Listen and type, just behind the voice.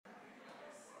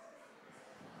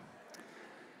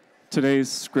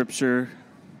Today's scripture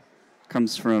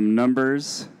comes from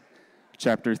Numbers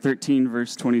chapter 13,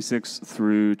 verse 26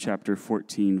 through chapter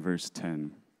 14, verse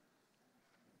 10.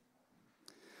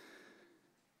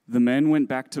 The men went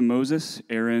back to Moses,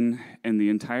 Aaron, and the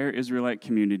entire Israelite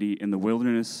community in the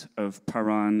wilderness of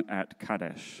Paran at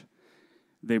Kadesh.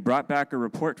 They brought back a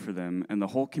report for them and the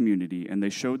whole community, and they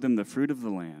showed them the fruit of the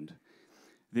land.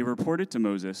 They reported to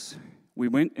Moses, "We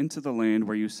went into the land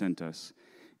where you sent us.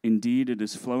 Indeed, it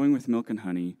is flowing with milk and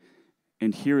honey,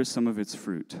 and here is some of its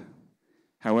fruit.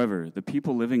 However, the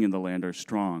people living in the land are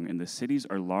strong, and the cities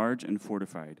are large and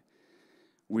fortified.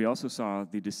 We also saw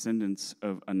the descendants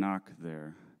of Anak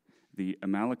there. The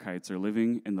Amalekites are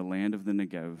living in the land of the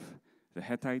Negev. The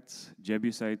Hittites,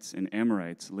 Jebusites, and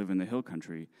Amorites live in the hill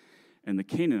country, and the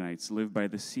Canaanites live by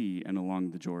the sea and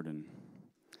along the Jordan."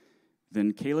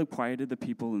 Then Caleb quieted the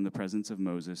people in the presence of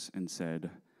Moses and said,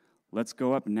 "Let's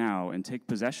go up now and take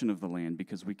possession of the land,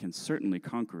 because we can certainly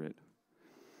conquer it."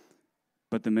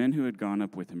 But the men who had gone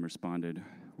up with him responded,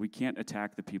 "We can't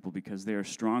attack the people because they are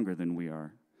stronger than we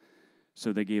are."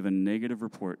 So they gave a negative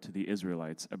report to the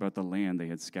Israelites about the land they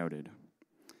had scouted.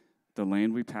 "The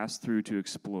land we passed through to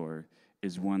explore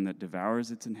is one that devours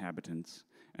its inhabitants,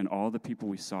 and all the people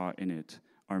we saw in it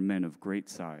are men of great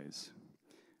size.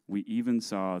 We even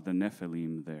saw the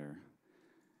Nephilim there.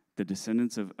 The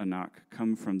descendants of Anak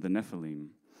come from the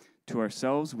Nephilim. To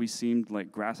ourselves we seemed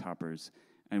like grasshoppers,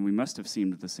 and we must have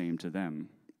seemed the same to them."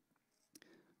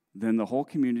 Then the whole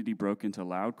community broke into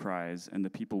loud cries, and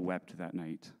the people wept that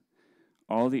night.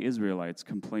 All the Israelites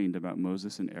complained about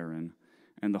Moses and Aaron,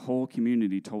 and the whole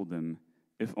community told them,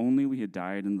 "If only we had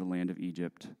died in the land of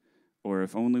Egypt, or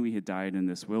if only we had died in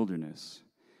this wilderness.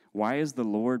 Why is the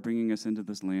Lord bringing us into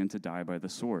this land to die by the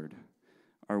sword?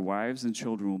 Our wives and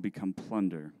children will become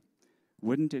plunder.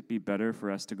 Wouldn't it be better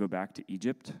for us to go back to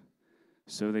Egypt?"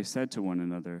 So they said to one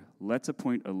another, "Let's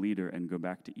appoint a leader and go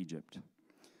back to Egypt."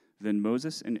 Then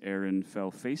Moses and Aaron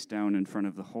fell face down in front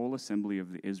of the whole assembly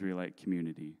of the Israelite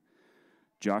community.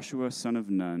 Joshua son of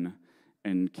Nun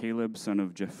and Caleb son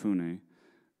of Jephunneh,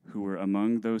 who were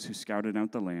among those who scouted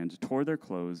out the land, tore their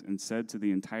clothes and said to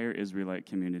the entire Israelite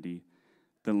community,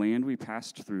 "The land we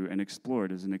passed through and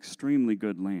explored is an extremely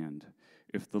good land.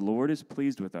 If the Lord is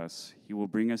pleased with us, he will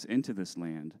bring us into this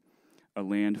land, a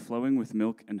land flowing with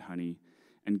milk and honey,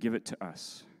 and give it to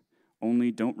us.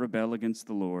 Only don't rebel against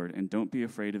the Lord, and don't be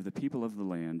afraid of the people of the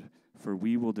land, for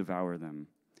we will devour them.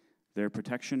 Their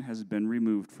protection has been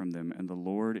removed from them, and the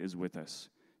Lord is with us.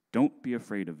 Don't be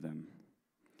afraid of them."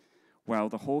 While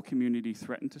the whole community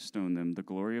threatened to stone them, the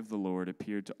glory of the Lord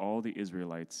appeared to all the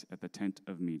Israelites at the tent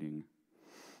of meeting.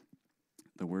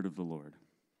 The word of the Lord.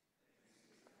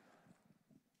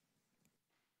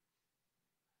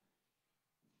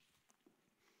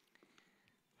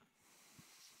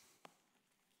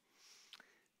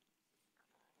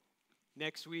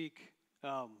 Next week,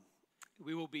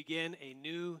 we will begin a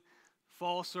new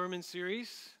fall sermon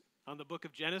series on the book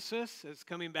of Genesis. It's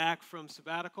coming back from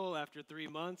sabbatical after 3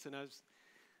 months, and I was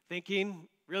thinking,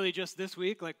 really just this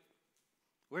week, like,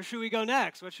 where should we go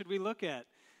next? What should we look at?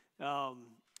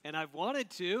 And I've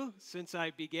wanted to, since I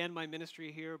began my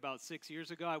ministry here about 6 years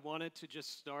ago, I wanted to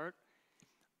just start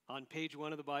on page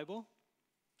 1 of the Bible,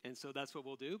 and so that's what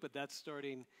we'll do, but that's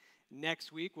starting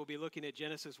next week. We'll be looking at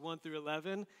Genesis 1 through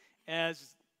 11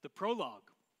 as the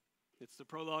prologue. It's the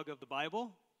prologue of the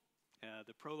Bible,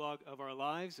 the prologue of our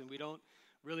lives, and we don't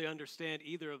really understand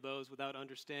either of those without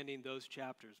understanding those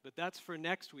chapters. But that's for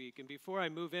next week. And before I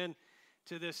move in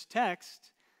to this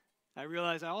text, I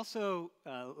realized I also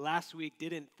last week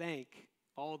didn't thank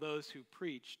all those who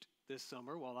preached this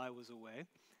summer while I was away.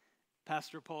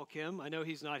 Pastor Paul Kim, I know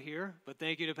he's not here, but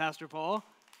thank you to Pastor Paul.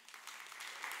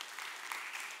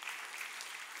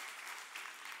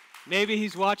 Maybe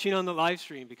he's watching on the live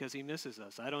stream because he misses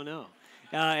us. I don't know.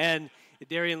 And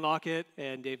Darian Lockett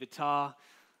and David Ta.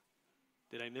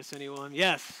 Did I miss anyone?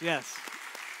 Yes.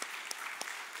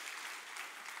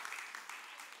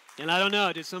 And I don't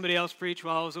know, did somebody else preach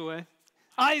while I was away?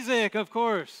 Isaac, of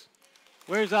course.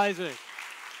 Where's Isaac?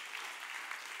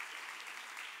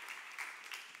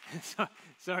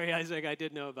 Sorry, Isaac, I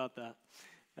did know about that.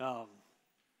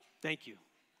 Thank you.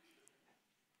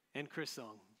 And Chris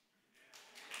Song.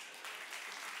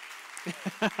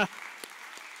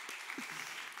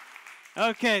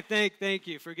 Okay, thank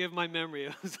you. Forgive my memory.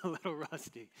 It was a little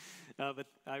rusty. But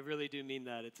I really do mean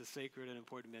that. It's a sacred and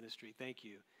important ministry. Thank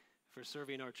you for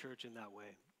serving our church in that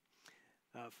way.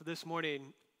 For this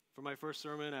morning, for my first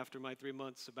sermon after my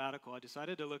 3-month sabbatical, I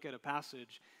decided to look at a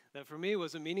passage that for me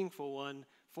was a meaningful one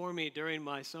for me during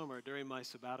my summer, during my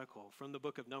sabbatical, from the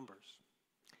book of Numbers.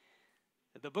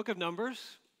 The book of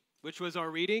Numbers which was our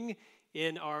reading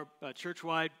in our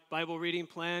church-wide Bible reading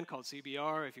plan called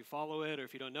CBR. If you follow it or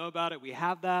if you don't know about it, we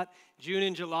have that. June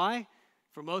and July,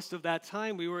 for most of that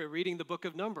time, we were reading the book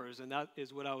of Numbers, and that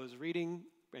is what I was reading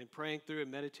and praying through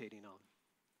and meditating on.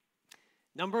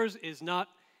 Numbers is not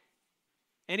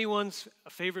anyone's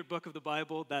favorite book of the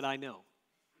Bible that I know.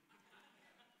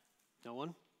 No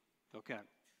one? Okay.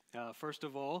 First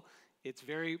of all, it's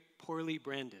very poorly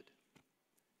branded.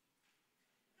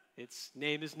 Its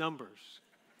name is Numbers.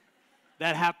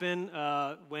 That happened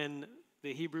when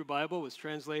the Hebrew Bible was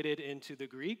translated into the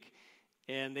Greek,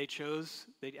 and they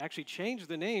actually changed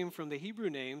the name from the Hebrew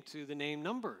name to the name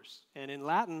Numbers. And in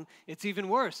Latin, it's even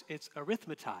worse. It's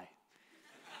arithmetai.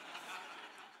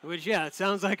 Which, yeah, it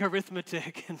sounds like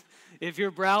arithmetic. And if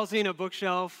you're browsing a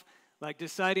bookshelf, like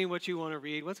deciding what you want to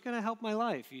read, what's going to help my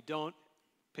life? You don't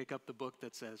pick up the book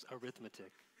that says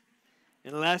arithmetic.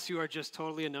 Unless you are just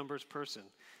totally a numbers person,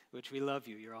 which we love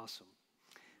you. You're awesome.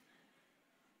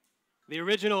 The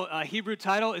original Hebrew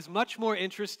title is much more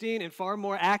interesting and far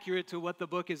more accurate to what the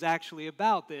book is actually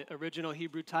about. The original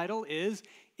Hebrew title is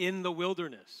In the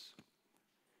Wilderness.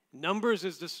 Numbers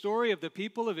is the story of the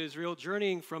people of Israel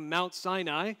journeying from Mount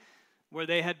Sinai, where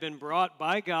they had been brought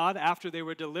by God after they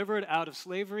were delivered out of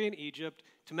slavery in Egypt,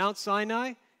 to Mount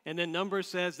Sinai, and then Numbers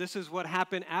says this is what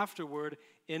happened afterward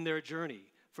in their journey,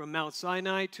 from Mount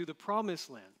Sinai to the Promised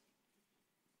Land.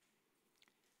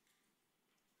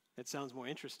 That sounds more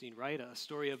interesting, right? A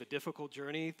story of a difficult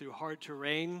journey through hard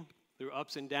terrain, through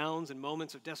ups and downs and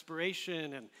moments of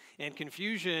desperation and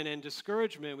confusion and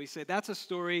discouragement. We say that's a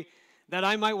story that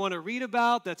I might want to read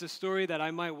about. That's a story that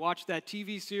I might watch that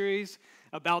TV series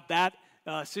about that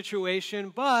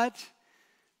situation. But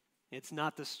it's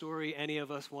not the story any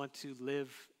of us want to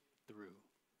live through,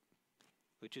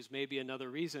 which is maybe another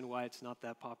reason why it's not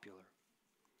that popular.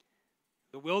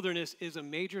 The wilderness is a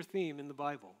major theme in the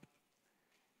Bible.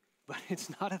 But it's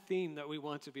not a theme that we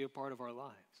want to be a part of our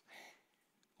lives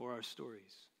or our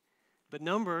stories. But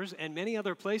Numbers and many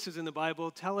other places in the Bible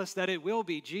tell us that it will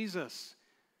be. Jesus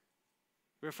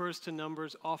refers to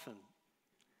Numbers often.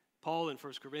 Paul in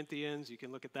 1 Corinthians, you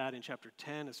can look at that in chapter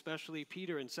 10, especially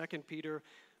Peter in 2 Peter.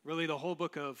 Really the whole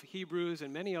book of Hebrews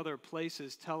and many other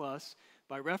places tell us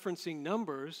by referencing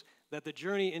Numbers that the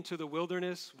journey into the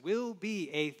wilderness will be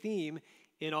a theme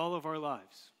in all of our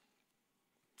lives.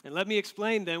 And let me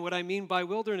explain then what I mean by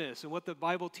wilderness and what the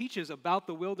Bible teaches about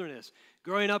the wilderness.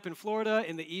 Growing up in Florida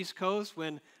in the East Coast,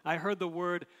 when I heard the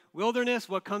word wilderness,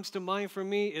 what comes to mind for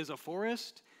me is a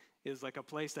forest, is like a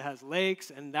place that has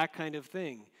lakes and that kind of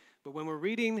thing. But when we're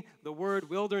reading the word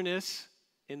wilderness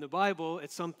in the Bible,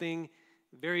 it's something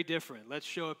very different. Let's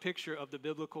show a picture of the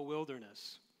biblical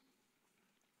wilderness.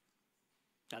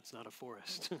 That's not a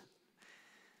forest.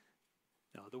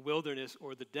 Now, the wilderness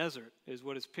or the desert is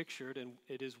what is pictured, and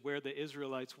it is where the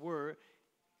Israelites were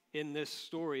in this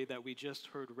story that we just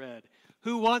heard read.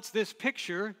 Who wants this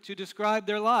picture to describe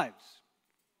their lives?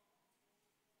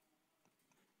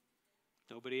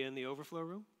 Nobody in the overflow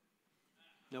room?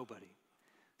 Nobody.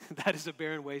 That is a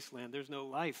barren wasteland. There's no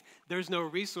life. There's no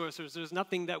resources. There's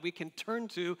nothing that we can turn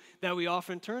to that we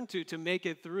often turn to make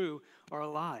it through our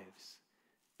lives.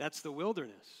 That's the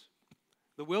wilderness.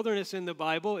 The wilderness in the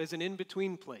Bible is an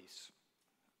in-between place.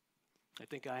 I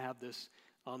think I have this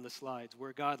on the slides,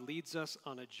 where God leads us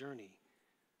on a journey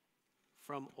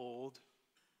from old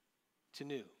to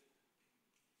new,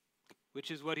 which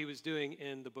is what he was doing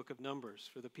in the book of Numbers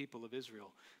for the people of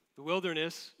Israel. The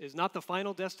wilderness is not the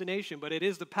final destination, but it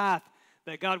is the path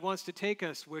that God wants to take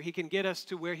us, where he can get us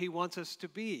to where he wants us to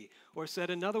be. Or said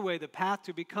another way, the path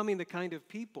to becoming the kind of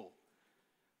people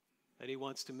that he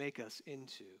wants to make us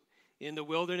into. In the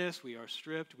wilderness, we are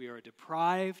stripped, we are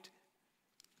deprived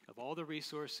of all the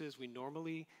resources we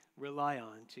normally rely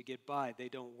on to get by. They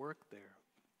don't work there.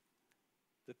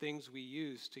 The things we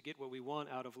use to get what we want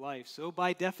out of life. So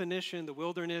by definition, the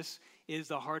wilderness is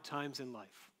the hard times in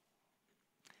life.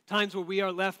 Times where we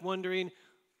are left wondering,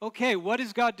 okay, what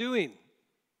is God doing?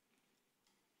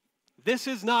 This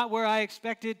is not where I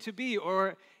expected to be,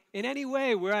 or in any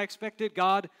way where I expected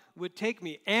God would take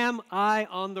me. Am I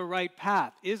on the right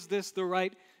path? Is this the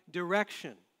right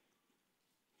direction?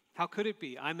 How could it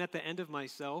be? I'm at the end of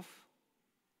myself.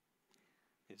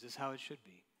 Is this how it should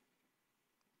be?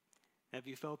 Have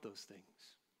you felt those things?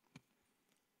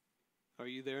 Are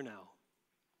you there now?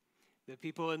 The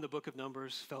people in the book of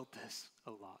Numbers felt this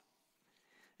a lot.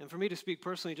 And for me to speak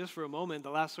personally just for a moment, the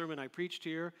last sermon I preached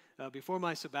here before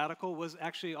my sabbatical was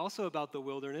actually also about the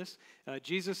wilderness.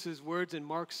 Jesus' words in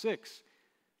Mark 6.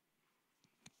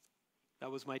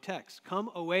 That was my text. Come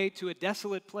away to a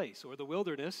desolate place, or the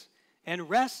wilderness, and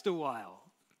rest a while.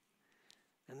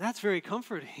 And that's very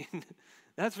comforting.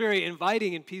 That's very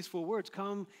inviting and peaceful words.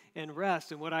 Come and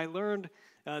rest. And what I learned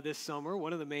this summer,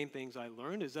 one of the main things I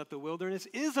learned, is that the wilderness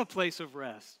is a place of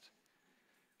rest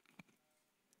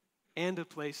and a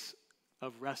place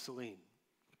of wrestling.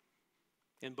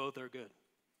 And both are good.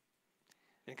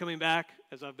 And coming back,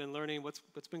 as I've been learning what's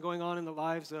been going on in the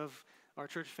lives of our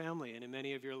church family and in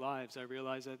many of your lives, I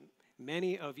realize that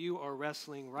many of you are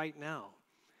wrestling right now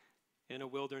in a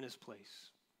wilderness place.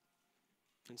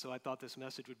 And so I thought this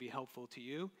message would be helpful to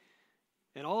you.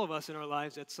 And all of us in our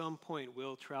lives at some point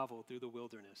will travel through the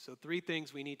wilderness. So 3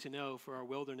 things we need to know for our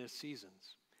wilderness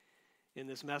seasons in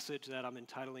this message that I'm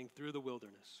entitling Through the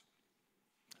Wilderness.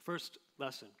 First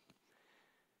lesson,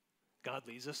 God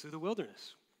leads us through the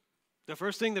wilderness. The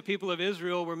first thing the people of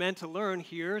Israel were meant to learn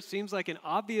here seems like an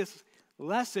obvious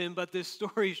lesson, but this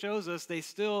story shows us they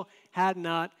still had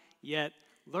not yet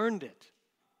learned it.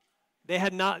 They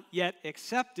had not yet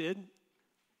accepted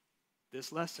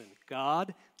this lesson.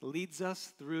 God leads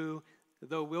us through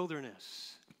the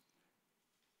wilderness,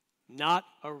 not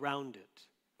around it.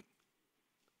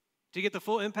 To get the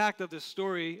full impact of this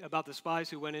story about the spies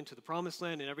who went into the promised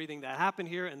land and everything that happened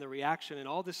here and the reaction and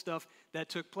all this stuff that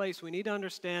took place, we need to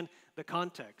understand the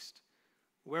context.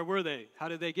 Where were they? How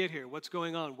did they get here? What's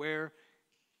going on? Where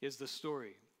is the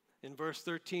story? In verse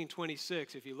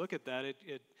 13:26, if you look at that,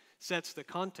 it sets the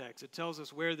context. It tells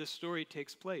us where this story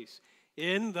takes place.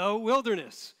 In the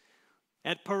wilderness,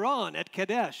 at Paran, at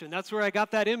Kadesh. And that's where I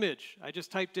got that image. I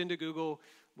just typed into Google,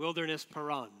 wilderness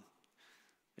Paran.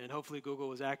 And hopefully Google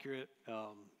was accurate.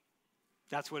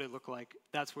 That's what it looked like.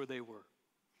 That's where they were.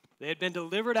 They had been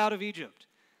delivered out of Egypt.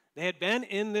 They had been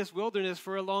in this wilderness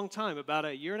for a long time, about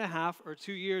 1.5 years or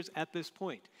 2 years at this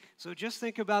point. So just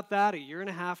think about that, 1.5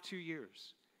 years, 2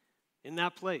 years in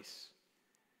that place.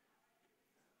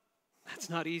 That's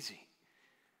not easy.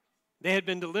 They had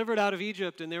been delivered out of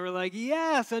Egypt, and they were like,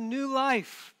 yes, a new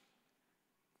life,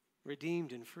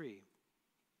 redeemed and free.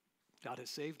 God has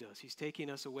saved us. He's taking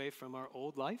us away from our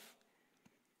old life,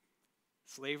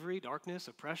 slavery, darkness,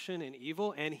 oppression, and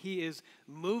evil, and He is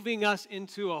moving us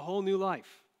into a whole new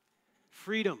life,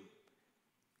 freedom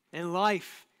and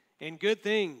life and good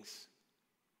things.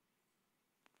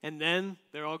 And then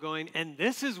they're all going, and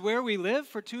this is where we live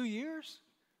for 2 years?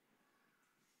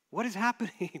 What is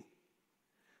happening?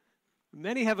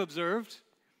 Many have observed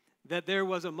that there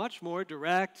was a much more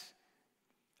direct,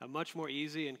 a much more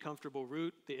easy and comfortable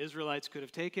route the Israelites could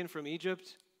have taken from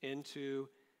Egypt into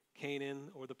Canaan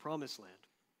or the Promised Land.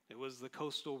 It was the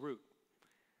coastal route.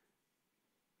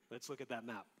 Let's look at that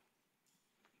map.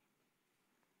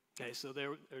 Okay, so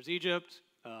there's Egypt,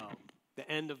 the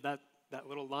end of that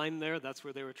little line there, that's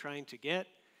where they were trying to get.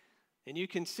 And you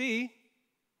can see,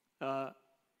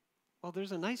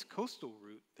 there's a nice coastal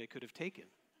route they could have taken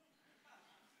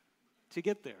to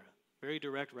get there. Very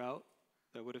direct route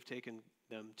that would have taken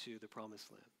them to the Promised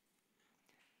Land.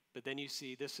 But then you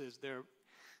see there are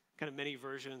kind of many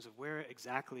versions of where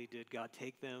exactly did God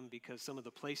take them, because some of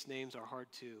the place names are hard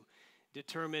to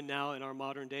determine now in our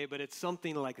modern day, but it's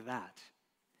something like that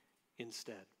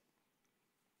instead.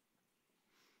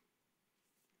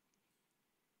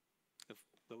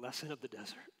 The lesson of the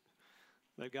desert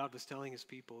that God was telling His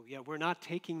people, we're not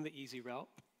taking the easy route.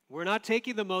 We're not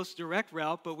taking the most direct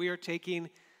route, but we are taking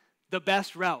the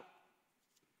best route.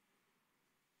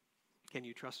 Can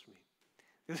you trust me?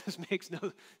 This makes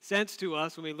no sense to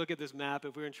us when we look at this map.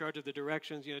 If we're in charge of the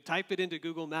directions, type it into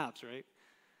Google Maps, right?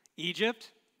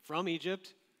 Egypt, from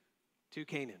Egypt to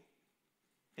Canaan.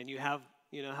 And you have,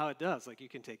 how it does. Like you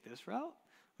can take this route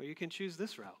or you can choose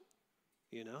this route.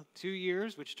 2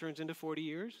 years, which turns into 40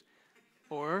 years,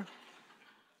 or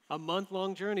a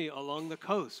month-long journey along the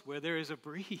coast where there is a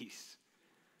breeze.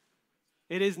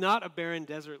 It is not a barren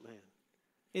desert land.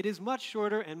 It is much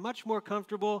shorter and much more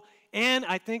comfortable, and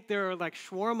I think there are like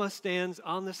shawarma stands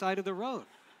on the side of the road.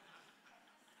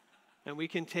 And we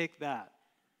can take that.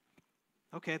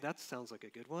 Okay, that sounds like a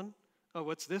good one. Oh,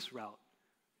 what's this route?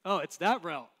 Oh, it's that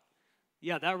route.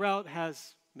 Yeah, that route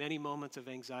has many moments of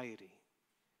anxiety,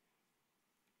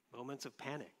 moments of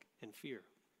panic and fear,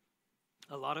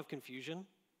 a lot of confusion,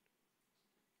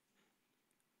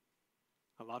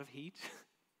 a lot of heat,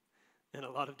 and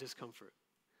a lot of discomfort.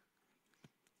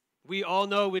 We all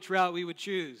know which route we would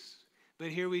choose, but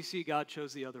here we see God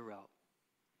chose the other route.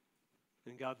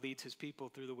 And God leads His people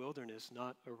through the wilderness,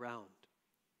 not around.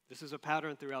 This is a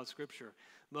pattern throughout Scripture.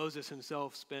 Moses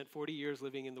himself spent 40 years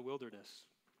living in the wilderness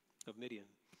of Midian.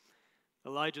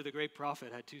 Elijah, the great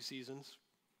prophet, had 2 seasons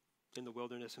in the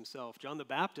wilderness himself. John the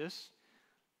Baptist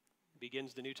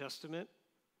begins the New Testament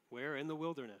where? In the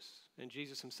wilderness. And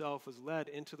Jesus himself was led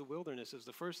into the wilderness as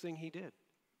the first thing he did.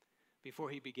 before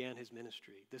he began his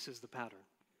ministry. This is the pattern.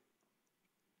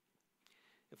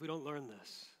 If we don't learn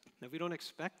this, if we don't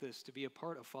expect this to be a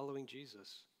part of following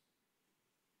Jesus,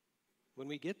 when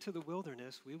we get to the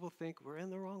wilderness, we will think we're in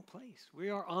the wrong place. We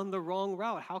are on the wrong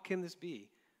route. How can this be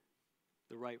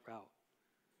the right route?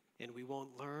 And we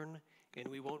won't learn and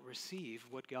we won't receive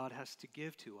what God has to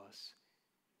give to us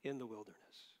in the wilderness.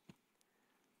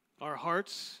 Our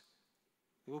hearts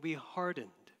will be hardened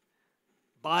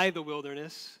by the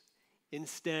wilderness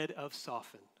instead of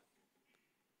softened.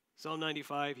 Psalm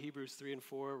 95, Hebrews 3 and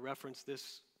 4 reference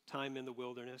this time in the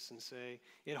wilderness and say,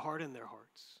 it hardened their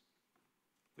hearts,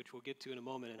 which we'll get to in a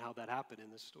moment and how that happened in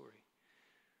this story.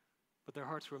 But their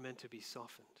hearts were meant to be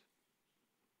softened.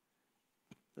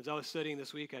 As I was studying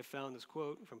this week, I found this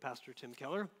quote from Pastor Tim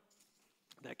Keller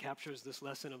that captures this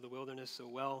lesson of the wilderness so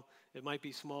well. It might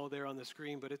be small there on the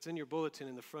screen, but it's in your bulletin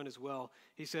in the front as well.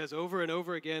 He says, over and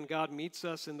over again, God meets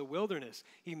us in the wilderness.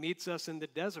 He meets us in the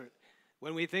desert.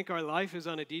 When we think our life is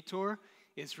on a detour,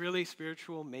 it's really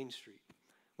spiritual Main Street.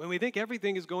 When we think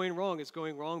everything is going wrong, it's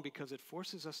going wrong because it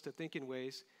forces us to think in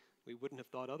ways we wouldn't have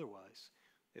thought otherwise.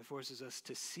 It forces us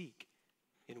to seek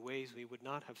in ways we would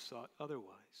not have sought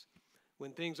otherwise.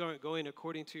 When things aren't going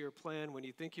according to your plan, when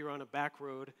you think you're on a back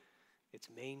road, it's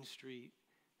Main Street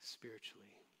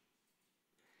spiritually.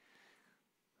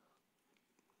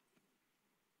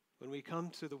 When we come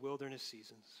to the wilderness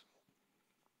seasons,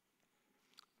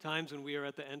 times when we are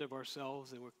at the end of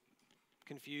ourselves and we're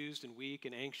confused and weak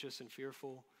and anxious and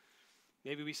fearful,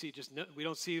 maybe we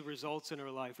don't see results in our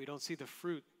life. We don't see the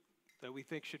fruit that we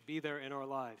think should be there in our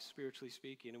lives, spiritually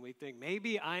speaking, and we think,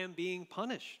 maybe I am being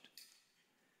punished.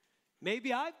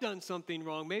 Maybe I've done something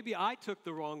wrong. Maybe I took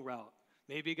the wrong route.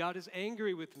 Maybe God is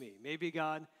angry with me. Maybe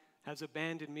God has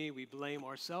abandoned me. We blame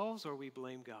ourselves or we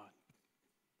blame God.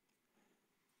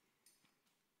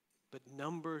 But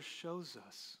Numbers shows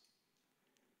us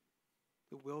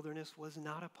the wilderness was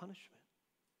not a punishment.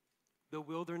 The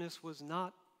wilderness was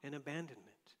not an abandonment.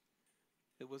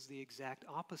 It was the exact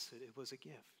opposite. It was a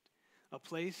gift, a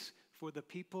place for the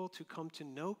people to come to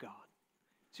know God,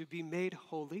 to be made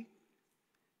holy,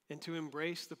 and to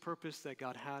embrace the purpose that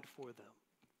God had for them.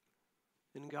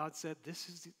 And God said, this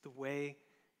is the way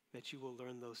that you will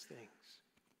learn those things.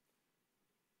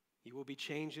 You will be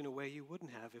changed in a way you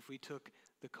wouldn't have if we took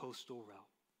the coastal route.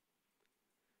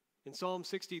 In Psalm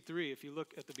 63, if you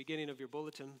look at the beginning of your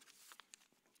bulletin,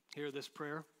 hear this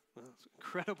prayer. Well, it's an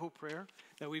incredible prayer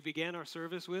that we began our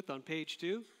service with on page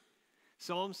 2.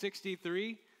 Psalm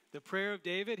 63, the prayer of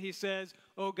David, he says,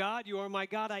 "O God, you are my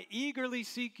God, I eagerly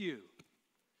seek you.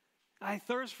 I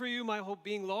thirst for you, my whole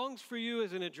being longs for you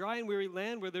as in a dry and weary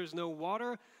land where there's no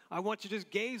water. I want to just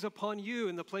gaze upon you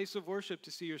in the place of worship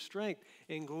to see your strength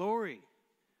and glory.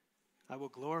 I will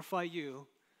glorify you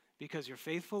because your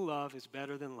faithful love is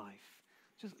better than life."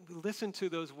 Just listen to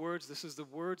those words. This is the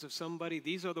words of somebody.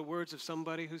 These are the words of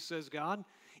somebody who says, God,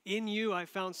 in you I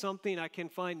found something I can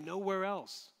find nowhere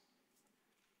else.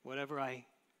 Whatever I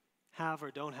have or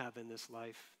don't have in this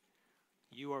life,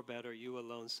 you are better. You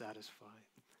alone satisfy.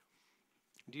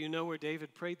 Do you know where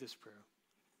David prayed this prayer?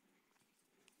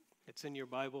 It's in your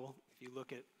Bible. If you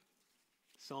look at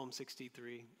Psalm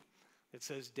 63, it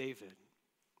says David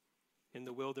in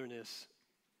the wilderness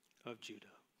of Judah.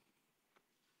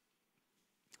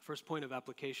 First point of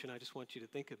application I just want you to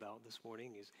think about this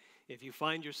morning is if you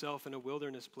find yourself in a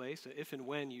wilderness place, if and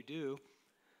when you do,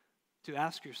 to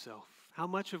ask yourself, how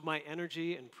much of my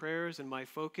energy and prayers and my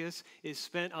focus is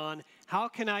spent on how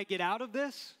can I get out of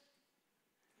this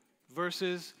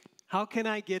versus how can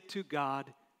I get to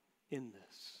God in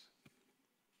this?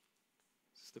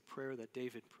 It's the prayer that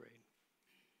David prayed.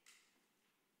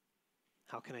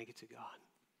 How can I get to God?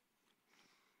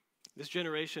 This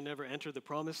generation never entered the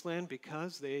promised land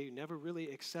because they never really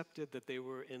accepted that they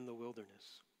were in the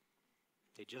wilderness.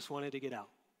 They just wanted to get out.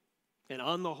 And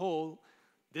on the whole,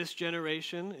 this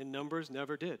generation in Numbers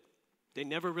never did. They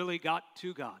never really got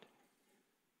to God.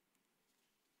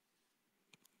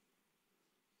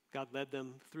 God led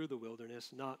them through the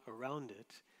wilderness, not around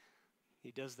it.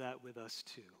 He does that with us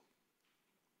too.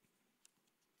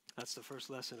 That's the first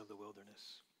lesson of the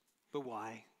wilderness. But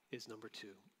why is number 2.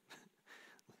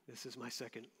 This is my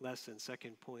second lesson,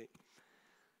 second point.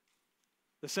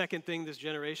 The second thing this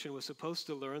generation was supposed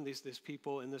to learn, these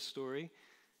people in this story,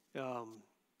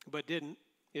 but didn't,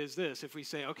 is this. If we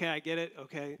say, okay, I get it,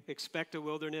 okay, expect a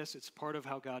wilderness. It's part of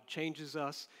how God changes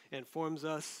us and forms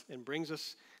us and brings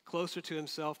us closer to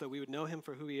himself, that we would know him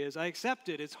for who he is. I accept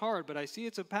it. It's hard, but I see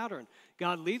it's a pattern.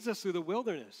 God leads us through the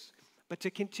wilderness. But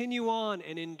to continue on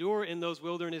and endure in those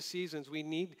wilderness seasons, we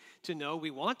need to know,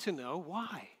 we want to know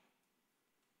why.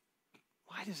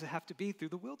 Why does it have to be through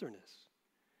the wilderness?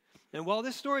 And while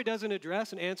this story doesn't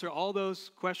address and answer all those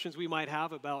questions we might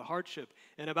have about hardship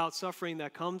and about suffering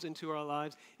that comes into our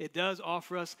lives, it does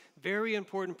offer us very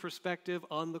important perspective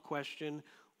on the question,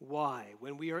 why?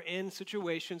 When we are in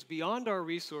situations beyond our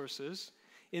resources,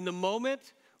 in the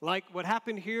moment, like what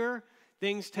happened here,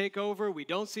 things take over, we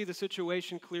don't see the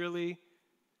situation clearly,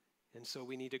 and so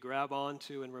we need to grab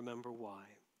onto and remember why.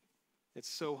 It's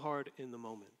so hard in the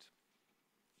moment.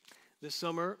 This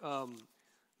summer,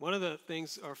 one of the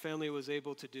things our family was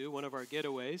able to do, one of our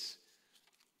getaways,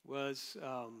 was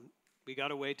we got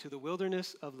away to the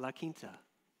wilderness of La Quinta,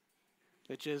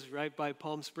 which is right by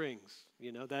Palm Springs.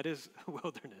 You know, that is a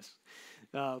wilderness.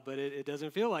 But it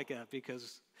doesn't feel like that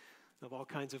because of all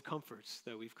kinds of comforts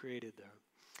that we've created there.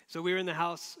 So we were in the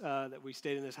house, that we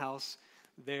stayed in this house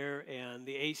there, and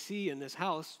the AC in this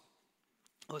house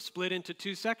was split into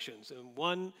two sections. And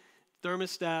one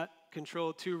thermostat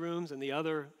controlled 2 rooms, and the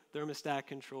other thermostat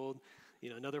controlled,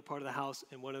 another part of the house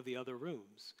and one of the other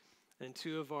rooms. And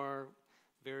 2 of our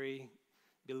very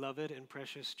beloved and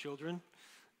precious children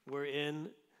were in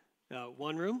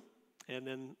one room, and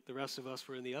then the rest of us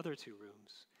were in the other 2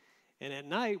 rooms. And at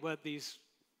night, what these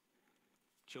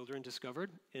children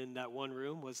discovered in that one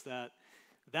room was that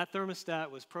thermostat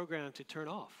was programmed to turn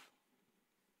off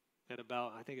at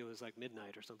about, I think it was like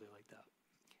midnight or something like that.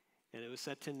 And it was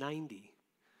set to 90.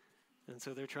 And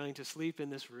so they're trying to sleep in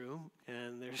this room,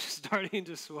 and they're starting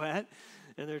to sweat,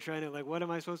 and they're trying to, what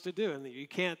am I supposed to do? And you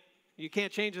can't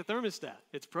change the thermostat.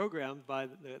 It's programmed by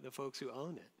the folks who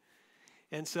own it.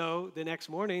 And so the next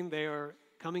morning, they are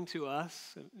coming to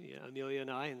us, Amelia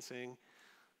and I, and saying,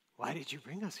 why did you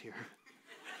bring us here?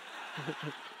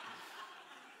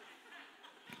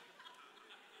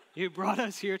 You brought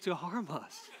us here to harm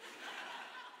us,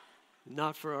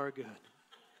 not for our good.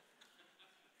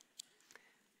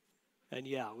 And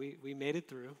yeah, we made it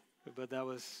through, but that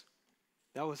was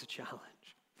a challenge.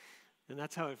 And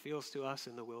that's how it feels to us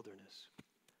in the wilderness.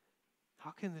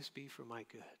 How can this be for my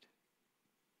good?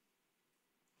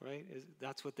 Right?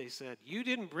 That's what they said. You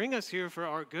didn't bring us here for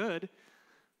our good.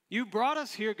 You brought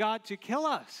us here, God, to kill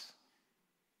us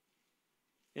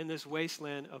in this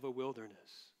wasteland of a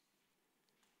wilderness.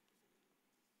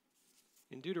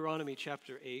 In Deuteronomy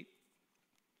chapter 8,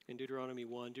 in Deuteronomy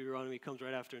 1, Deuteronomy comes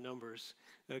right after Numbers,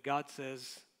 God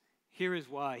says, here is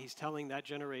why. He's telling that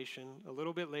generation a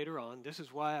little bit later on, this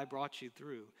is why I brought you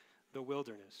through the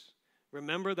wilderness.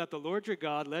 Remember that the Lord your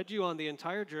God led you on the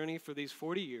entire journey for these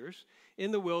 40 years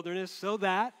in the wilderness so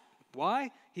that,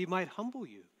 why? He might humble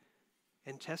you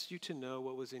and test you to know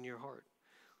what was in your heart,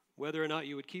 whether or not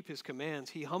you would keep his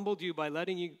commands. He humbled you by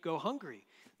letting you go hungry.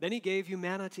 Then he gave you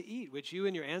manna to eat, which you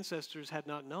and your ancestors had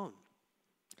not known,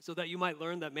 so that you might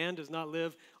learn that man does not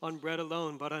live on bread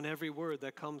alone, but on every word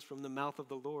that comes from the mouth of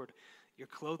the Lord. Your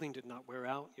clothing did not wear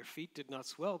out. Your feet did not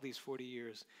swell these 40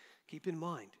 years. Keep in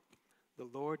mind, the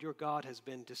Lord your God has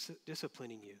been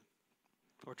disciplining you,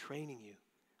 or training you,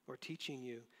 or teaching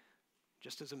you,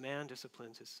 just as a man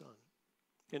disciplines his son.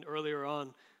 And earlier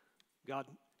on, God,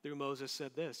 through Moses,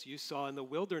 said this, you saw in the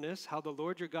wilderness how the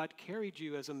Lord your God carried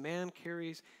you as a man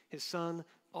carries his son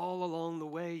all along the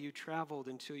way you traveled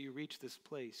until you reached this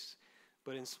place.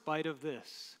 But in spite of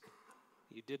this,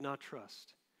 you did not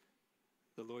trust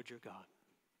the Lord your God.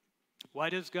 Why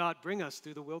does God bring us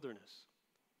through the wilderness?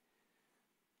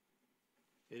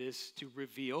 It is to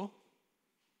reveal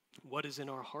what is in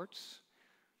our hearts,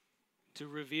 to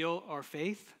reveal our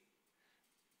faith,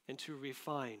 and to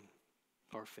refine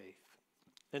our faith.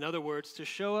 In other words, to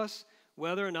show us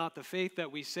whether or not the faith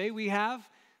that we say we have,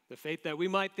 the faith that we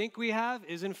might think we have,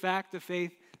 is in fact the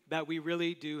faith that we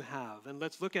really do have. And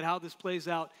let's look at how this plays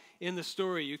out in the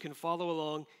story. You can follow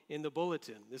along in the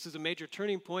bulletin. This is a major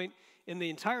turning point in the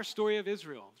entire story of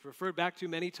Israel. It's referred back to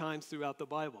many times throughout the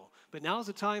Bible. But now is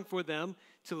the time for them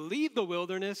to leave the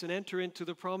wilderness and enter into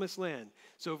the promised land.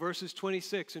 So verses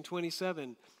 26 and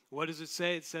 27, what does it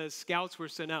say? It says scouts were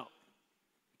sent out.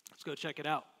 Let's go check it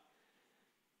out.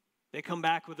 They come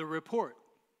back with a report.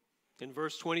 In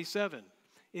verse 27,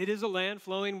 it is a land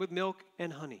flowing with milk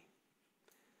and honey.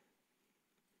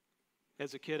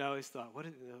 As a kid, I always thought, are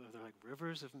there like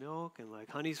rivers of milk and like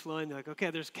honey's flowing? They're like, okay,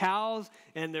 there's cows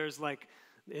and there's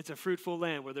it's a fruitful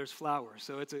land where there's flowers.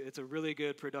 So it's a really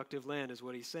good, productive land is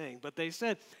what he's saying. But they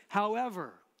said,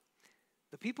 however,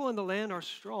 the people in the land are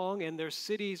strong and their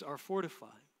cities are fortified.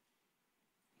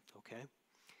 Okay.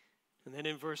 And then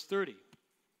in verse 30,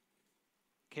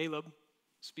 Caleb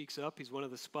speaks up. He's one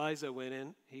of the spies that went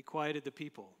in. He quieted the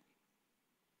people.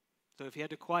 So if he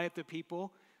had to quiet the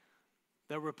people,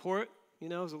 the report,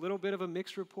 was a little bit of a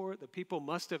mixed report. The people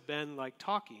must have been like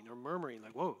talking or murmuring,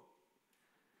 like, whoa,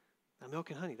 Milk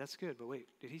and honey, that's good. But wait,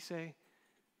 did he say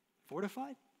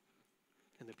fortified?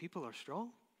 And the people are strong?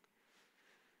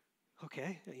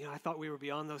 Okay, I thought we were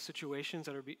beyond those situations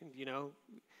that are,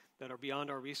 that are beyond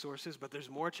our resources, but there's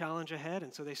more challenge ahead.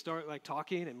 And so they start like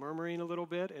talking and murmuring a little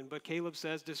bit. But Caleb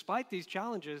says, despite these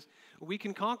challenges, we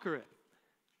can conquer it.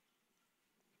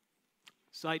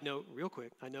 Side note, real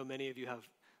quick, I know many of you have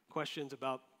questions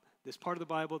about this part of the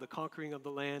Bible, the conquering of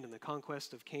the land and the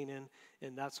conquest of Canaan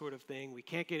and that sort of thing. We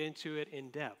can't get into it in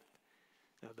depth.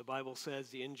 The Bible says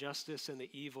the injustice and the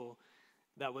evil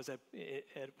that was at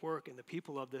work in the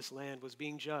people of this land was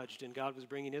being judged, and God was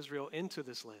bringing Israel into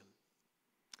this land.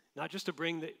 Not just to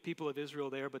bring the people of Israel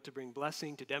there, but to bring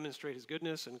blessing, to demonstrate his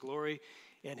goodness and glory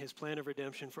and his plan of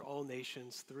redemption for all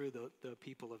nations through the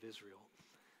people of Israel.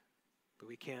 But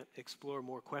we can't explore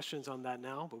more questions on that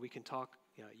now, but we can talk.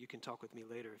 You can talk with me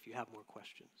later if you have more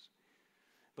questions.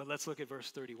 But let's look at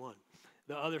verse 31.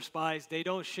 The other spies, they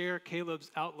don't share Caleb's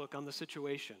outlook on the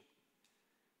situation.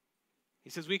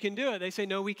 He says, we can do it. They say,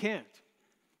 no, we can't.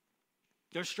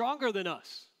 They're stronger than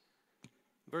us.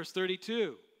 Verse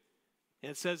 32,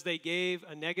 it says they gave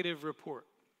a negative report.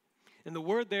 And the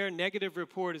word there, negative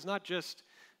report, is not just,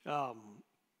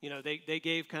 they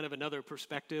gave kind of another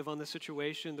perspective on the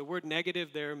situation. The word negative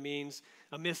there means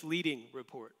a misleading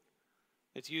report.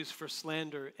 It's used for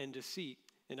slander and deceit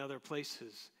in other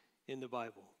places in the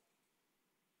Bible.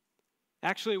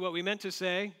 Actually, what we meant to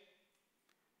say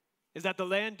is that the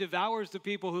land devours the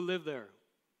people who live there.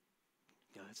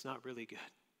 No, it's not really good.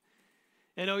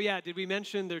 And oh yeah, did we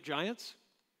mention they're giants?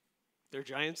 They're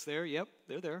giants there. Yep,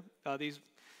 they're there. These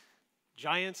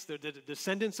giants, they're the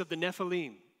descendants of the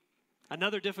Nephilim.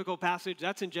 Another difficult passage,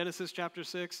 that's in Genesis chapter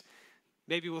 6.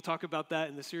 Maybe we'll talk about that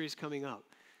in the series coming up.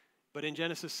 But in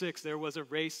Genesis 6, there was a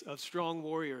race of strong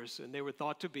warriors, and they were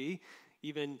thought to be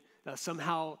even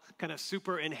somehow kind of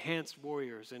super enhanced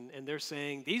warriors. And they're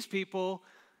saying, these people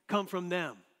come from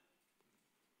them.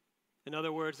 In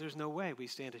other words, there's no way we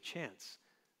stand a chance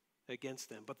against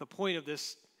them. But the point of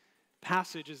this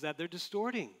passage is that they're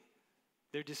distorting,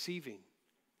 they're deceiving,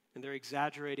 and they're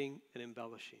exaggerating and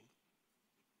embellishing.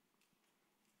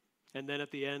 And then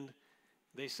at the end,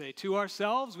 they say, to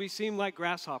ourselves, we seem like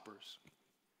grasshoppers.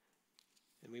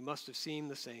 And we must have seemed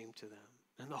the same to them.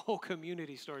 And the whole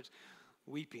community starts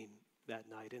weeping that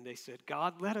night. And they said,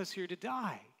 God led us here to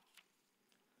die.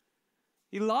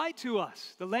 He lied to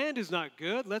us. The land is not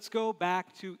good. Let's go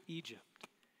back to Egypt.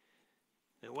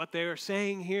 And what they are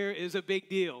saying here is a big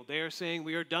deal. They are saying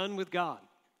we are done with God.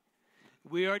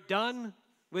 We are done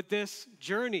with this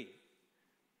journey.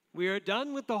 We are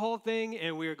done with the whole thing,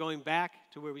 and we are going back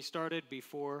to where we started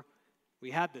before we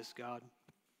had this God.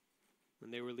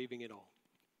 And they were leaving it all.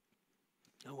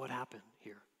 And what happened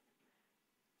here?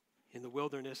 In the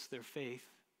wilderness, their faith,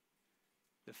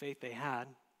 the faith they had,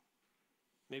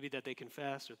 maybe that they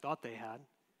confessed or thought they had,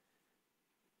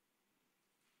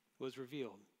 was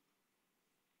revealed.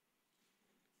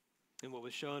 And what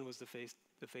was shown was the faith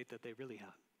that they really had.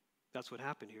 That's what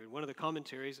happened here. And one of the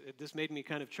commentaries, this made me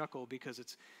kind of chuckle because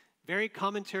it's very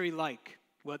commentary-like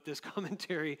what this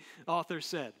commentary author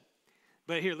said.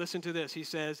 But here, listen to this. He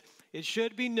says, it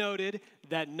should be noted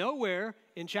that nowhere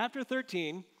in chapter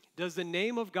 13 does the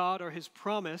name of God or his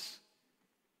promise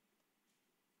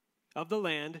of the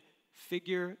land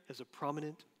figure as a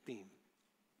prominent theme.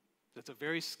 That's a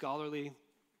very scholarly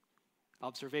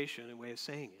observation and way of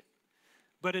saying it.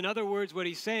 But in other words, what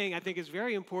he's saying, I think, is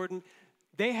very important.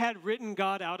 They had written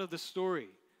God out of the story.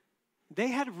 They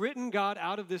had written God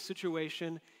out of this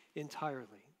situation entirely.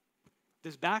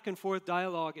 This back and forth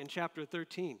dialogue in chapter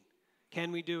 13.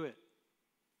 Can we do it?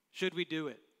 Should we do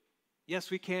it? Yes,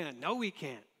 we can. No, we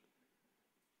can't.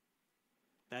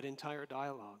 That entire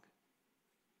dialogue,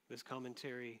 this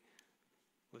commentary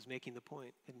was making the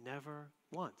point. It never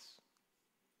once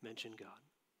mentioned God.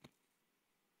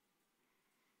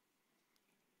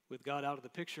 With God out of the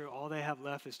picture, all they have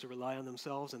left is to rely on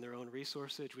themselves and their own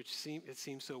resources, which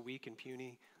seems so weak and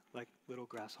puny, like little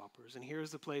grasshoppers. And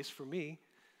here's the place for me,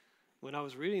 when I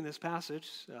was reading this passage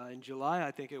in July,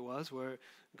 I think it was, where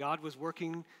God was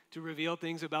working to reveal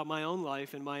things about my own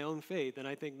life and my own faith. And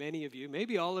I think many of you,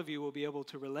 maybe all of you, will be able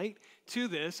to relate to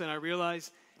this. And I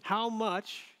realized how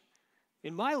much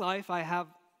in my life I have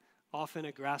often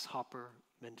a grasshopper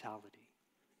mentality,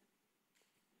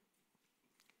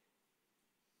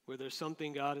 where there's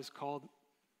something God has called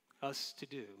us to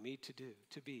do, me to do,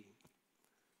 to be.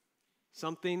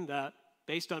 Something that,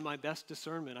 based on my best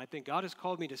discernment, I think God has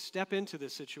called me to step into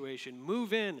this situation,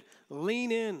 move in,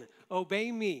 lean in,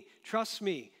 obey me, trust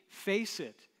me, face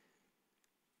it.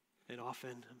 And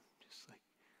often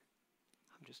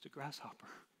I'm just a grasshopper.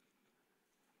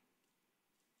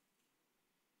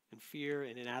 and fear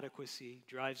and inadequacy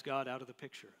drives God out of the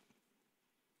picture,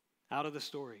 out of the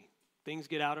story. Things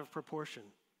get out of proportion.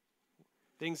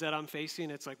 Things that I'm facing,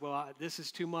 it's like, well, this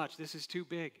is too much. This is too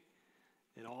big.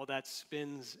 And all that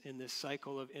spins in this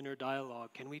cycle of inner dialogue.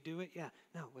 Can we do it? Yeah.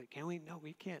 No, wait, can we? No,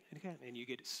 we can't. And you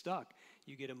get stuck.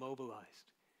 You get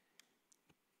immobilized.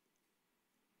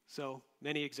 So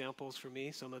many examples for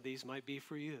me. Some of these might be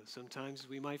for you. Sometimes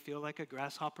we might feel like a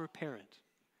grasshopper parent.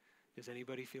 Does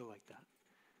anybody feel like that?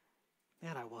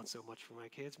 Man, I want so much for my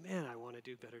kids. Man, I want to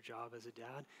do a better job as a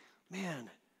dad. Man,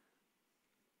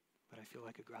 but I feel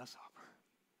like a grasshopper.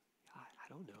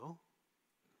 I don't know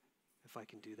if I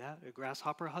can do that. A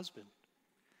grasshopper husband.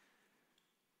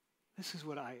 This is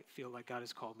what I feel like God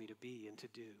has called me to be and to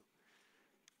do.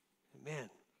 And man,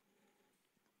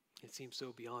 it seems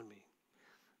so beyond me.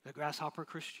 A grasshopper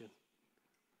Christian.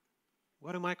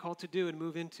 What am I called to do and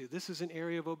move into? This is an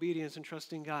area of obedience and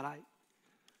trusting God.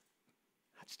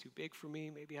 That's too big for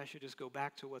me. Maybe I should just go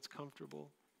back to what's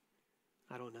comfortable.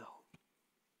 I don't know.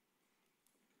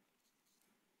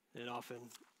 And often,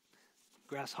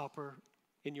 grasshopper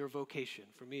in your vocation.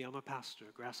 For me, I'm a pastor,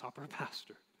 grasshopper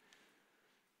pastor.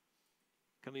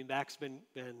 Coming back's been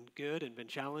good and been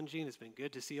challenging. It's been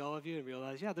good to see all of you and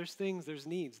realize, yeah, there's things, there's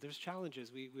needs, there's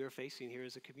challenges we are facing here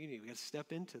as a community. We got to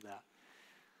step into that.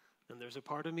 And there's a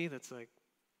part of me that's like,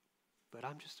 but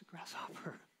I'm just a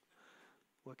grasshopper.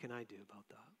 What can I do about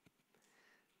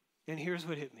that? And here's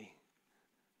what hit me.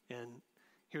 And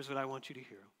here's what I want you to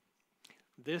hear.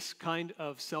 This kind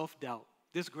of self-doubt,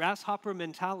 this grasshopper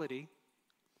mentality,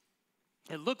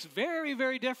 it looks very,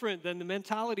 very different than the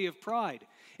mentality of pride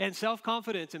and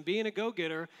self-confidence and being a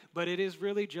go-getter, but it is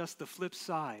really just the flip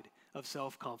side of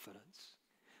self-confidence.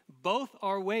 Both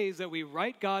are ways that we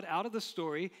write God out of the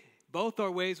story. Both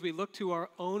are ways we look to our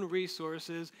own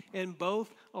resources, and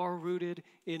both are rooted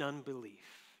in unbelief.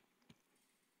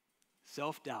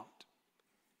 Self-doubt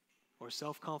or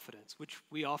self-confidence, which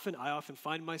I often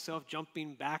find myself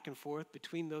jumping back and forth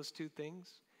between those two things.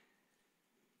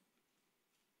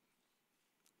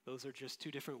 Those are just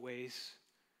two different ways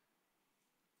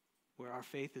where our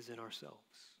faith is in ourselves.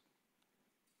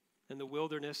 And the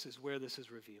wilderness is where this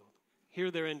is revealed.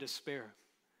 Here they're in despair.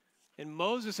 And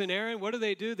Moses and Aaron, what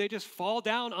do? They just fall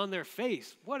down on their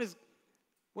face. What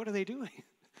are they doing?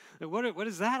 What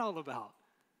is that all about?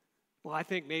 Well, I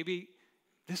think maybe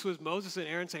this was Moses and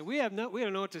Aaron saying, we don't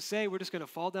know what to say. We're just going to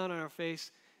fall down on our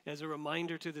face as a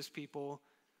reminder to this people,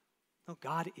 no,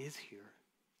 God is here.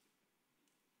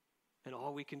 And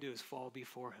all we can do is fall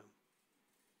before him.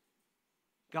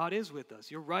 God is with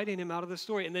us. You're writing him out of the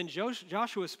story. And then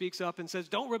Joshua speaks up and says,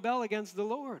 don't rebel against the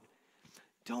Lord.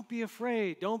 Don't be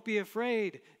afraid. Don't be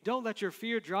afraid. Don't let your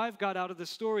fear drive God out of the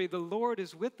story. The Lord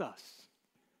is with us.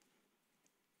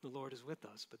 The Lord is with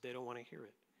us, but they don't want to hear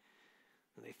it.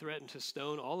 And they threaten to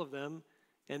stone all of them.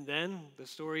 And then the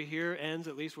story here ends,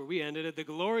 at least where we ended it. The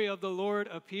glory of the Lord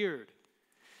appeared.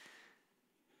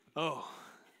 Oh,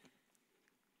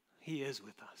 he is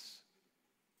with us.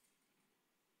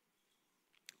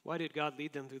 Why did God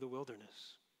lead them through the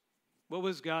wilderness? What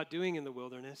was God doing in the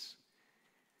wilderness?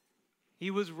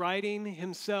 He was writing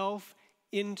himself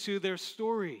into their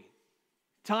story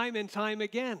time and time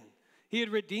again. He had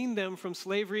redeemed them from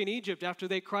slavery in Egypt. After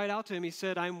they cried out to him, he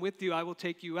said, I'm with you, I will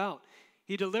take you out.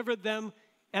 He delivered them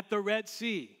at the Red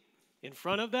Sea. In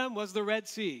front of them was the Red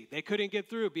Sea. They couldn't get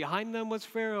through. Behind them was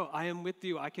Pharaoh. I am with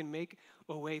you. I can make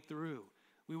a way through.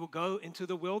 We will go into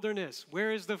the wilderness.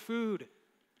 Where is the food?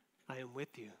 I am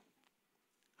with you.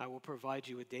 I will provide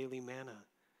you with daily manna.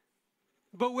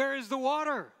 But where is the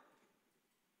water?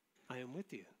 I am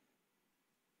with you.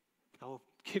 I will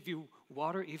give you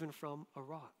water even from a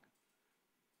rock.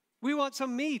 We want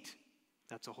some meat.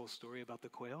 That's a whole story about the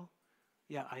quail.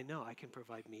 Yeah, I know. I can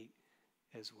provide meat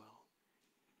as well.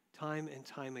 Time and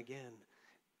time again,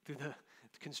 through the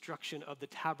construction of the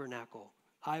tabernacle,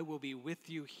 I will be with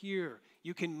you here.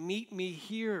 You can meet me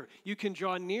here. You can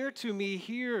draw near to me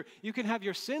here. You can have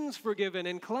your sins forgiven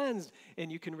and cleansed,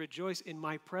 and you can rejoice in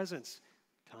my presence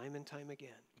time and time again.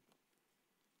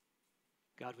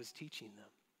 God was teaching them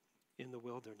in the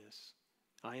wilderness.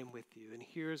 I am with you. And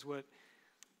here's what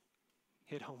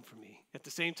hit home for me. At the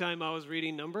same time I was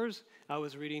reading Numbers, I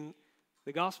was reading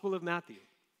the Gospel of Matthew.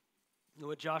 And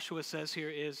what Joshua says here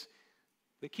is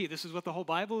the key. This is what the whole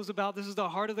Bible is about. This is the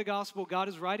heart of the gospel. God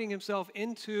is writing himself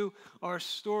into our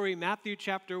story. Matthew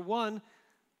chapter 1,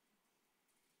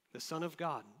 the Son of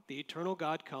God, the eternal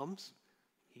God comes.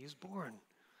 He is born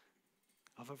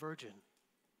of a virgin.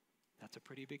 That's a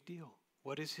pretty big deal.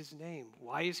 What is his name?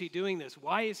 Why is he doing this?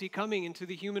 Why is he coming into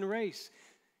the human race?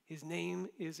 His name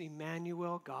is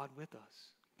Emmanuel, God with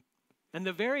us. And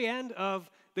the very end of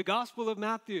the Gospel of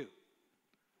Matthew,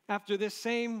 after this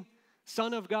same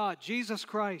Son of God, Jesus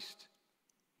Christ,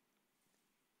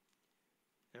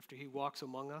 after he walks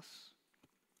among us,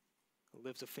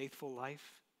 lives a faithful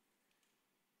life,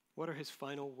 what are his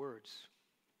final words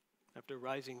after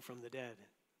rising from the dead?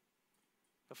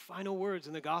 The final words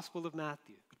in the Gospel of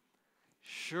Matthew: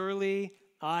 "Surely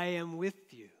I am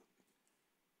with you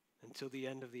until the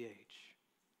end of the age."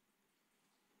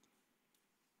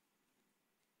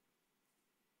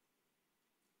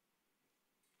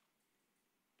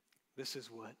 This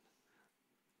is what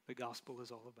the gospel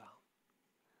is all about.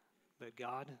 That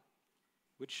God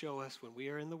would show us when we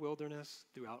are in the wilderness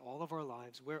throughout all of our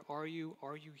lives, where are you?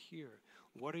 Are you here?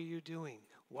 What are you doing?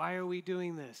 Why are we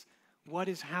doing this? What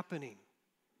is happening?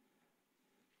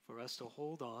 For us to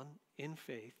hold on in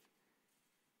faith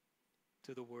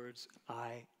to the words,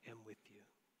 "I am with you."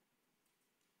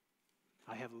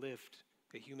 I have lived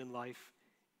a human life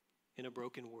in a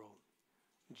broken world.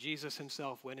 Jesus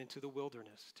himself went into the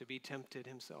wilderness to be tempted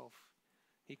himself.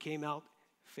 He came out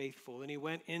faithful, and he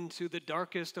went into the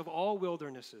darkest of all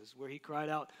wildernesses, where he cried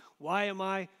out, "Why am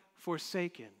I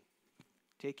forsaken?"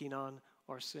 Taking on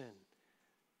our sin,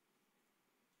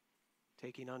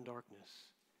 taking on darkness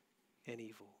and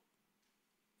evil.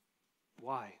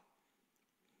 Why?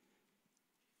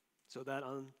 So that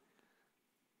on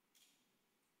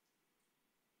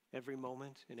every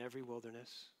moment, in every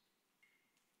wilderness,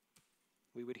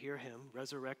 we would hear him,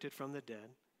 resurrected from the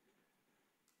dead,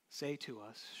 say to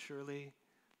us, "Surely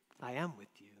I am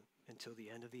with you until the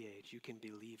end of the age." You can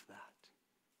believe that.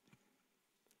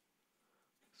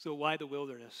 So why the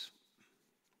wilderness?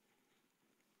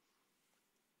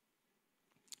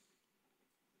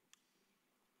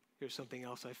 Here's something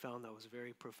else I found that was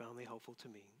very profoundly helpful to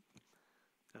me.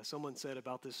 Someone said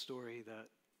about this story that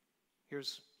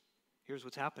here's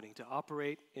what's happening. To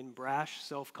operate in brash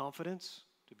self-confidence,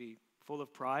 to be full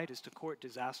of pride, is to court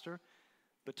disaster.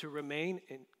 But to remain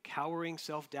in cowering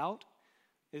self-doubt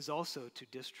is also to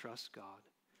distrust God.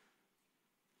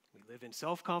 We live in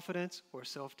self-confidence or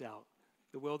self-doubt.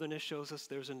 The wilderness shows us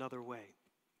there's another way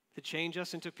to change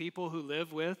us into people who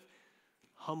live with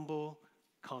humble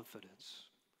confidence.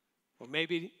 Or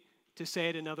maybe, to say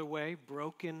it another way,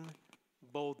 broken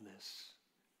boldness.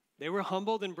 They were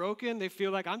humbled and broken. They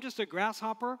feel like, I'm just a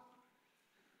grasshopper.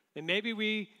 And maybe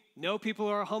we know people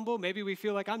who are humble. Maybe we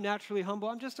feel like, I'm naturally humble.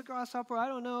 I'm just a grasshopper. I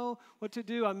don't know what to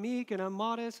do. I'm meek and I'm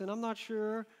modest and I'm not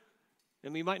sure.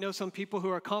 And we might know some people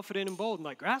who are confident and bold and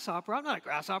like, grasshopper? I'm not a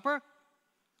grasshopper.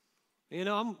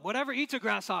 I'm whatever eats a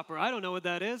grasshopper. I don't know what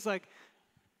that is. Like,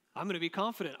 I'm going to be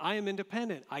confident. I am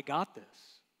independent. I got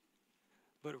this.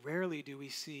 But rarely do we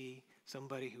see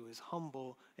somebody who is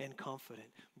humble and confident,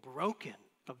 broken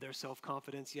of their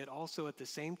self-confidence, yet also at the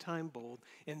same time bold.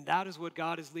 And that is what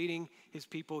God is leading his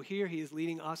people here. He is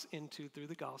leading us into through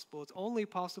the gospel. It's only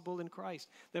possible in Christ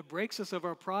that breaks us of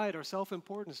our pride, our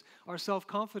self-importance, our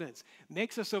self-confidence,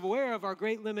 makes us aware of our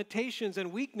great limitations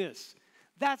and weakness.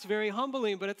 That's very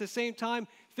humbling, but at the same time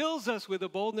fills us with a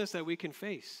boldness that we can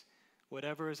face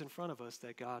whatever is in front of us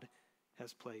that God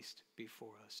has placed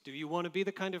before us. Do you want to be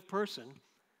the kind of person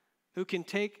who can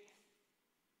take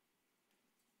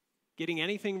getting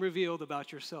anything revealed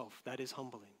about yourself that is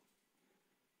humbling?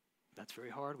 That's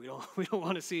very hard. We don't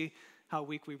want to see how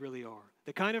weak we really are.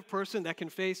 The kind of person that can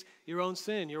face your own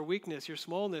sin, your weakness, your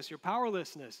smallness, your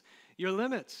powerlessness, your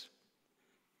limits,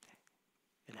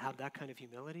 and have that kind of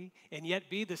humility, and yet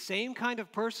be the same kind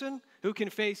of person who can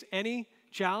face any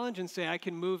challenge and say, I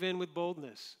can move in with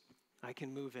boldness. I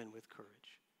can move in with courage.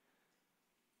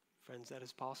 Friends, that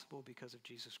is possible because of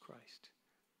Jesus Christ,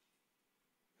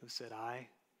 who said, I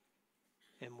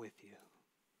am with you.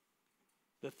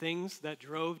 The things that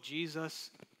drove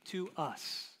Jesus to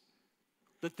us,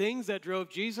 the things that drove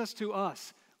Jesus to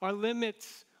us, our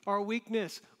limits, our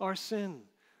weakness, our sin,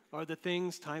 are the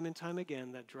things time and time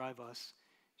again that drive us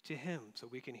to him, so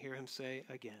we can hear him say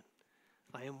again,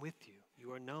 I am with you.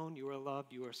 You are known, you are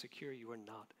loved, you are secure, you are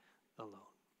not alone.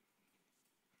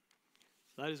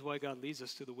 That is why God leads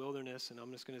us to the wilderness, and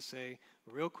I'm just going to say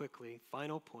real quickly,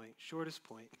 final point, shortest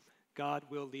point, God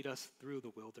will lead us through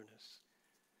the wilderness.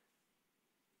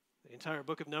 The entire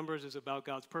book of Numbers is about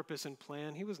God's purpose and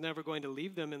plan. He was never going to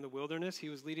leave them in the wilderness. He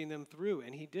was leading them through,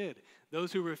 and he did.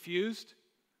 Those who refused,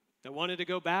 that wanted to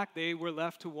go back, they were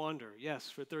left to wander. Yes,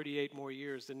 for 38 more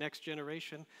years. The next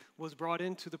generation was brought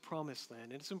into the promised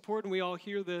land. And it's important we all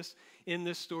hear this in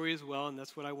this story as well, and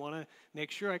that's what I want to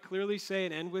make sure I clearly say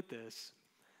and end with this.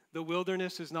 The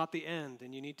wilderness is not the end,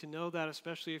 and you need to know that,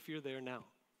 especially if you're there now.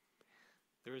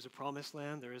 There is a promised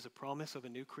land. There is a promise of a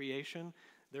new creation.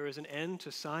 There is an end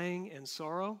to sighing and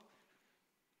sorrow.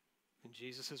 And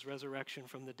Jesus' resurrection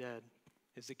from the dead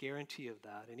is the guarantee of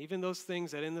that. And even those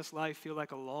things that in this life feel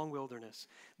like a long wilderness,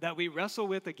 that we wrestle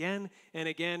with again and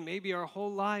again, maybe our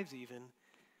whole lives even,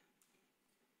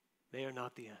 they are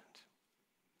not the end.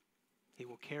 He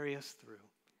will carry us through.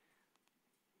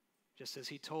 Just as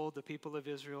he told the people of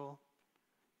Israel,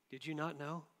 did you not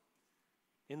know?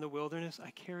 In the wilderness,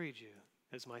 I carried you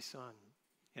as my son,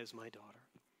 as my daughter.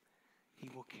 He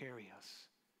will carry us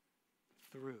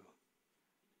through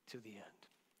to the end.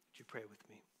 Would you pray with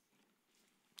me?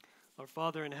 Our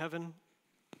Father in heaven,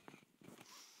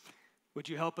 would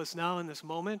you help us now in this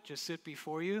moment just sit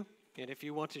before you? And if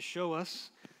you want to show us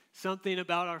something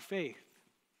about our faith,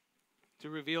 to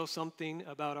reveal something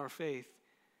about our faith,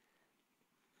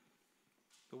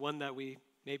 the one that we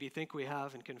maybe think we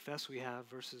have and confess we have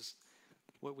versus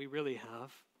what we really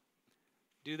have,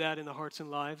 do that in the hearts and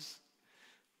lives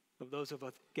of those of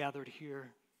us gathered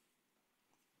here.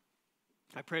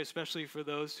 I pray especially for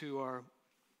those who are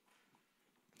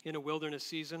in a wilderness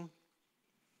season,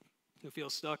 who feel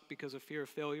stuck because of fear of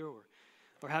failure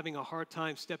or having a hard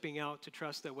time stepping out to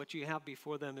trust that what you have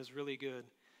before them is really good.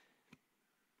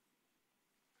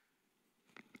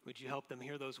 Would you help them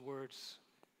hear those words?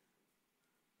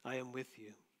 I am with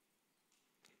you.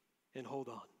 And hold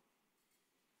on.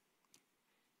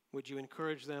 Would you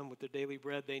encourage them with the daily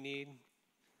bread they need,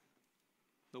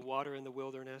 the water in the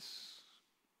wilderness?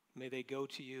 May they go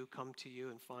to you, come to you,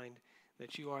 and find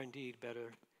that you are indeed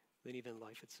better than even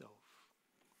life itself.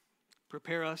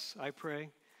 Prepare us, I pray,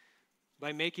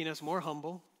 by making us more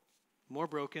humble, more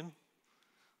broken,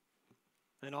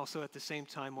 and also at the same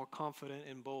time more confident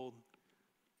and bold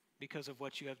because of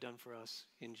what you have done for us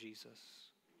in Jesus.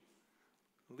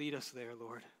 Lead us there,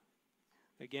 Lord.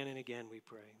 Again and again we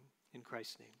pray. In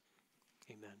Christ's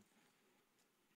name, amen.